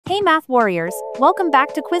Hey Math Warriors, welcome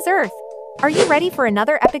back to QuizEarth. Are you ready for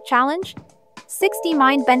another epic challenge? 60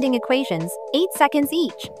 mind-bending equations, 8 seconds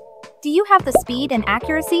each. Do you have the speed and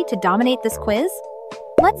accuracy to dominate this quiz?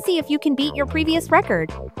 Let's see if you can beat your previous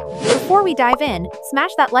record. Before we dive in,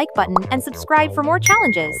 smash that like button and subscribe for more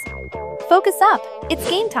challenges. Focus up, it's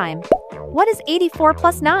game time. What is 84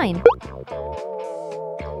 plus 9?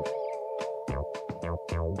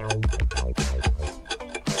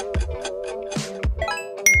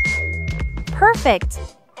 Perfect!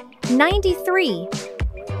 93.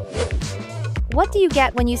 What do you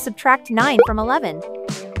get when you subtract 9 from 11?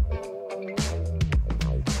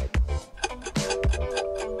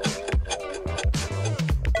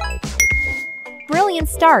 Brilliant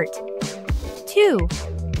start! 2.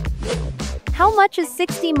 How much is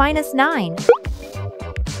 60 minus 9?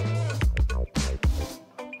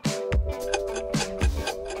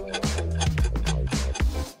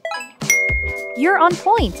 You're on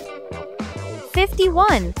point!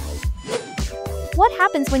 51. What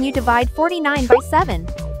happens when you divide 49 by 7?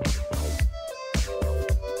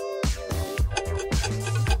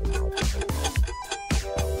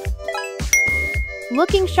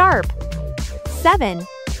 Looking sharp. 7.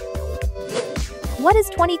 What is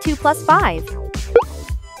 22 plus 5?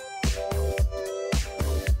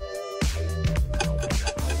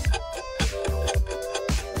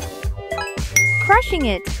 Crushing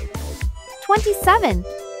it. 27.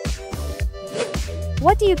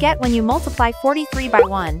 What do you get when you multiply 43 by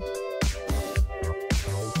 1?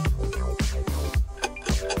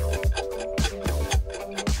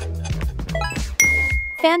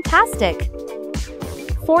 Fantastic!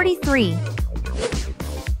 43.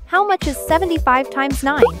 How much is 75 times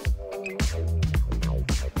 9?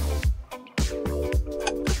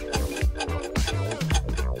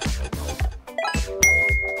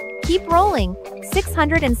 Keep rolling.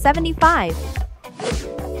 675.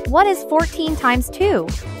 What is 14 times 2?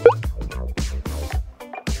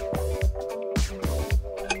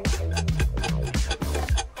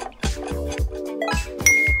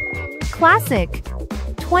 Classic.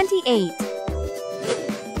 28.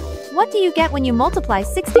 What do you get when you multiply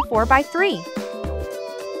 64 by 3?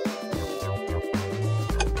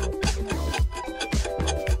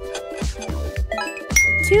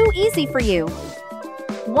 Too easy for you.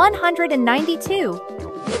 192.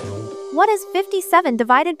 What is 57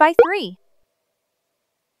 divided by 3?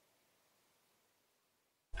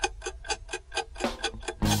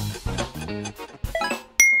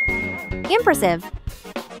 Impressive!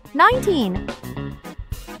 19.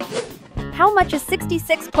 How much is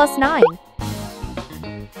 66 plus 9?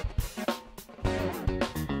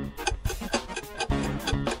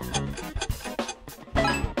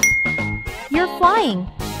 You're flying!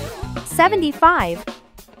 75.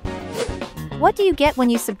 What do you get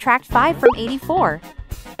when you subtract 5 from 84?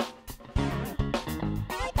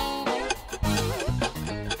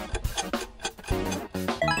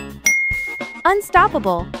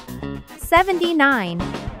 Unstoppable! 79.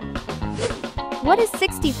 What is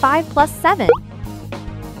 65 plus 7?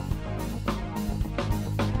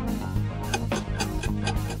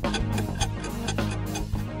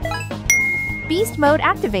 Beast mode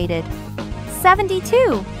activated.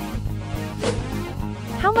 72.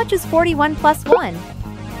 How much is 41 plus 1?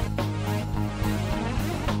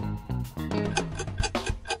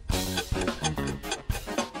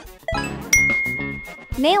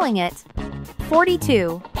 Nailing it.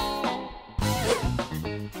 42.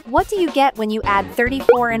 What do you get when you add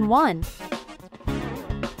 34 and 1?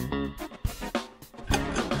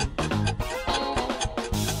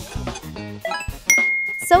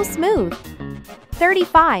 So smooth.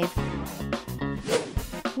 35.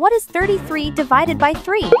 What is 33 divided by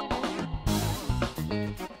 3?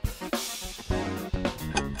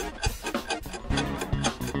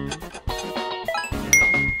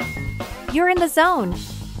 You're in the zone.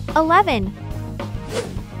 11.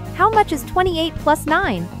 How much is 28 plus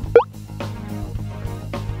 9?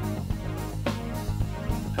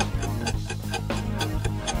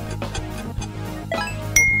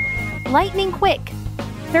 Lightning quick.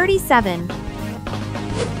 37.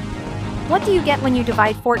 What do you get when you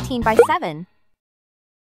divide 14 by 7?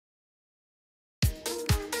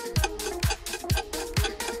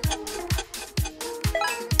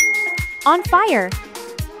 On fire.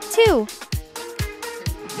 2.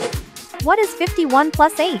 What is 51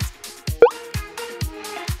 plus 8?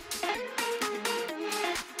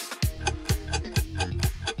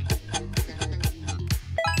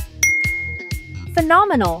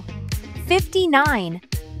 Phenomenal. 59.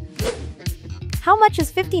 How much is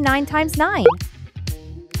 59 times 9?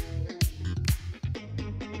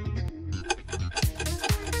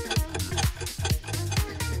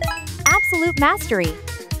 absolute mastery.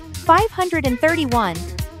 531.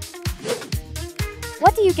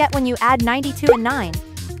 What do you get when you add 92 and 9?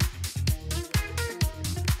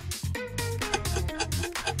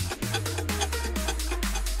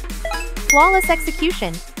 Flawless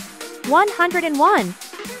execution. 101.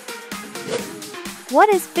 What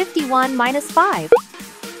is 51 minus 5?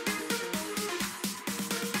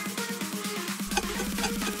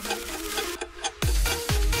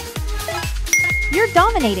 You're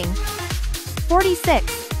dominating. 46.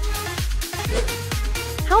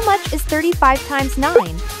 How much is 35 times 9?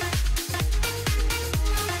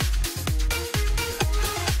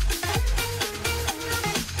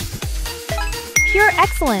 Pure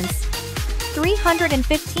excellence.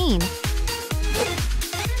 315.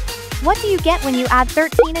 What do you get when you add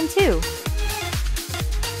 13 and 2?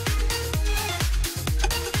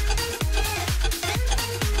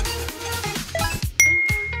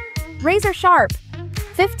 Razor sharp.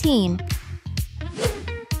 15.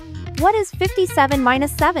 What is 57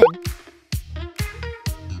 minus 7?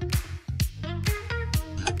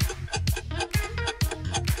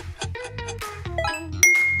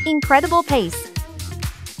 Incredible pace.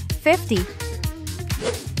 50.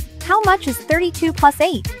 How much is 32 plus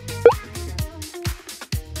 8?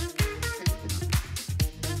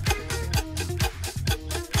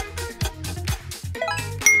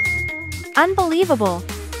 Unbelievable.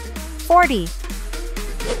 40.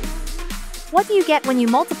 What do you get when you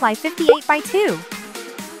multiply 58 by 2?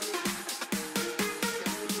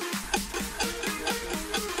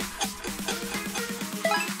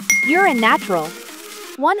 You're a natural.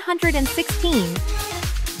 116.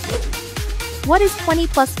 What is 20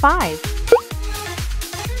 plus 5?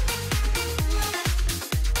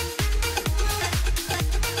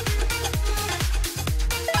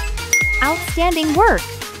 Outstanding work.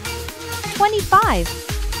 25.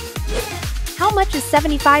 How much is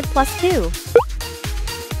 75 plus 2?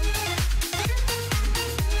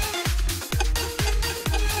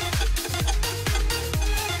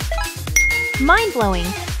 Mind-blowing.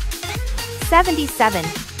 77.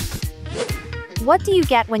 What do you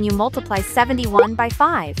get when you multiply 71 by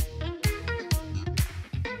 5?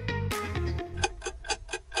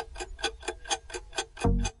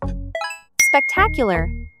 Spectacular.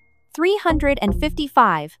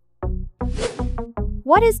 355.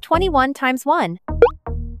 What is 21 times 1?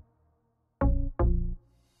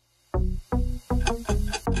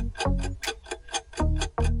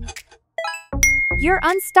 You're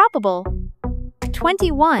unstoppable.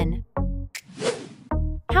 21.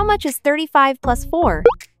 How much is 35 plus 4?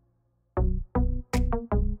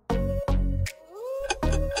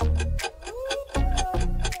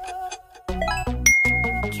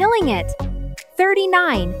 Killing it.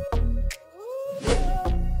 39.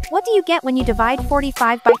 What do you get when you divide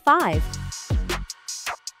 45 by 5?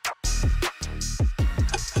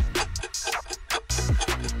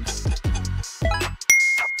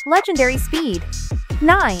 Legendary speed.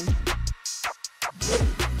 9.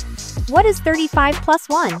 What is 35 plus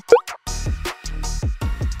 1?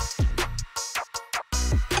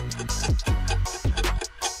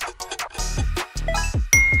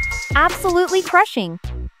 Absolutely crushing.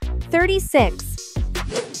 36.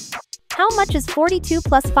 How much is 42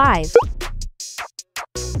 plus 5?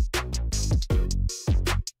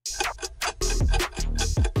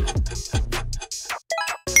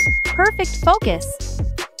 Perfect focus.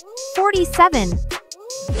 47.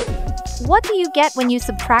 What do you get when you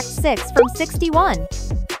subtract 6 from 61?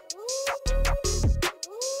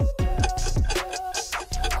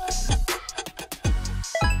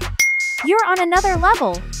 You're on another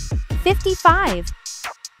level. 55.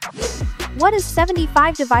 What is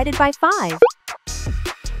 75 divided by 5?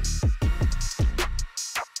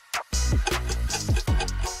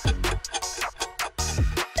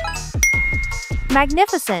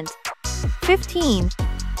 Magnificent. 15.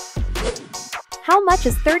 How much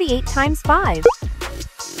is 38 times 5?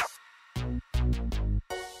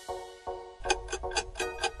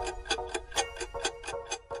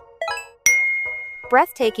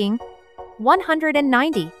 Breathtaking.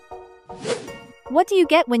 190. What do you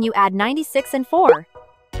get when you add 96 and 4?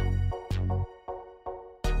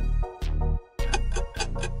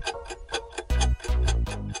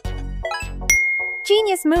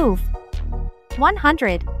 Genius move.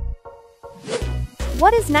 100.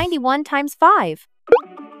 What is 91 times 5?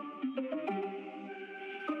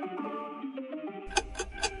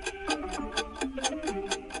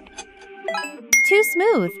 Too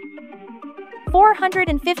smooth.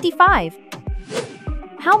 455.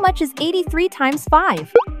 How much is 83 times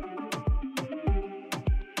 5?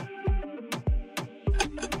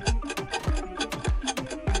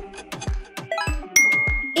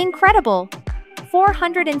 Incredible.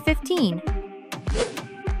 415.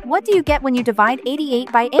 What do you get when you divide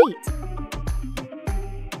 88 by 8?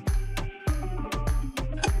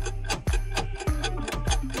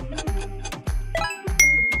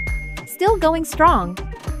 Still going strong.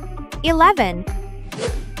 11.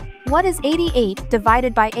 What is 88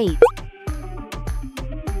 divided by 8?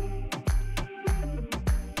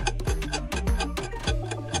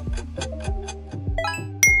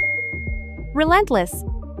 Relentless.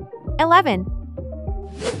 11.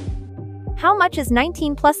 How much is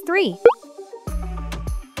 19 plus 3?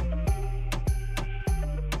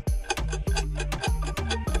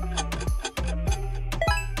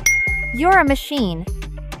 You're a machine.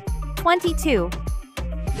 22.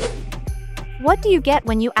 What do you get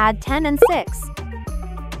when you add 10 and 6?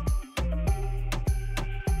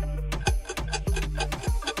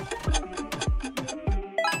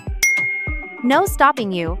 No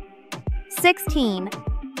stopping you. 16.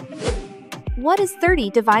 What is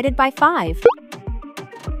 30 divided by 5?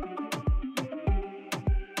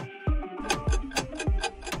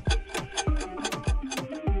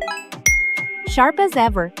 Sharp as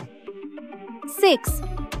ever. 6.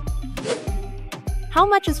 How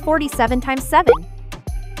much is 47 times 7?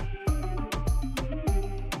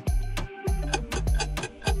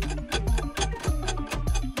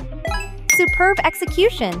 Superb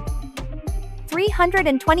execution.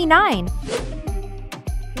 329.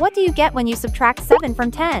 What do you get when you subtract 7 from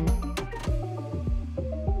 10?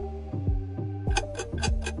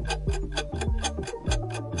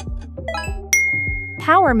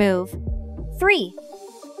 Power move. 3.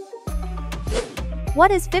 What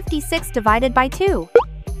is 56 divided by 2?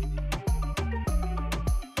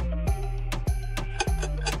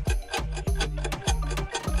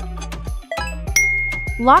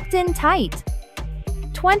 Locked in tight.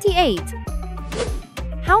 28.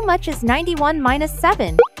 How much is 91 minus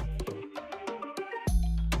 7?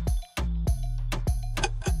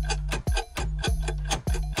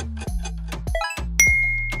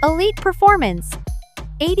 Elite performance.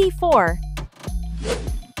 84.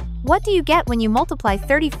 What do you get when you multiply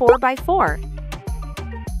 34 by 4?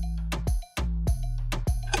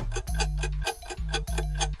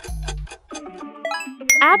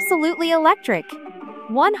 Absolutely electric.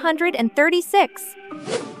 136.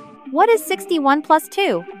 What is 61 plus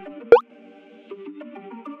 2?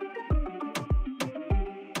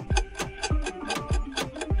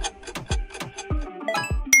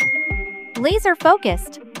 Laser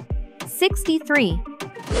focused. 63.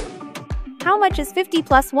 How much is 50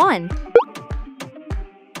 plus 1?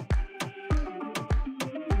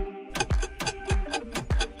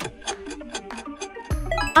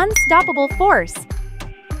 Unstoppable force.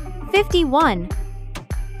 51.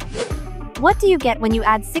 What do you get when you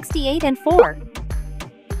add 68 and 4?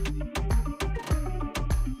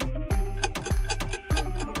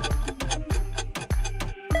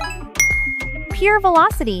 Pure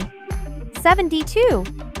velocity. 72.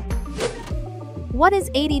 What is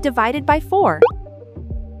 80 divided by 4?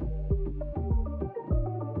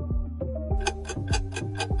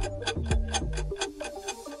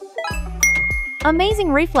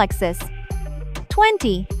 Amazing reflexes.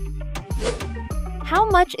 20. How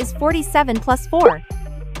much is 47 plus 4?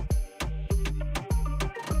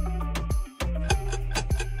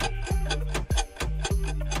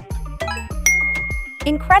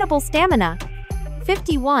 Incredible stamina.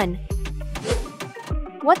 51.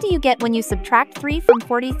 What do you get when you subtract 3 from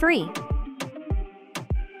 43?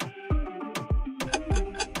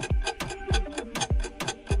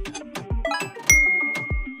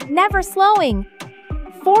 Never slowing.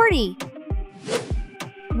 40.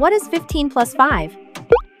 What is 15 plus 5?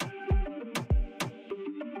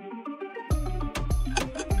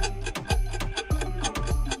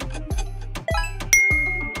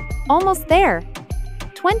 Almost there.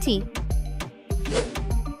 20.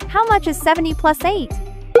 How much is 70 plus 8?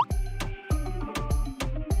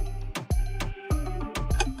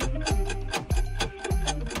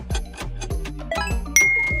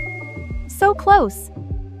 So close.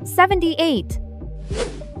 78.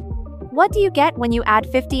 What do you get when you add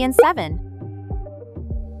 50 and 7?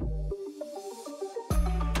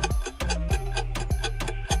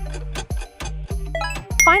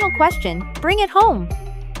 Final question, bring it home.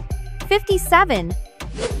 57.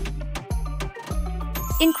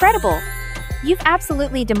 Incredible! You've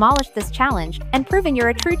absolutely demolished this challenge and proven you're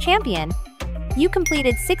a true champion. You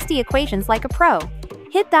completed 60 equations like a pro.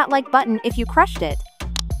 Hit that like button if you crushed it.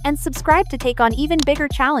 And subscribe to take on even bigger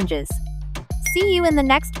challenges. See you in the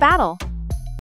next battle.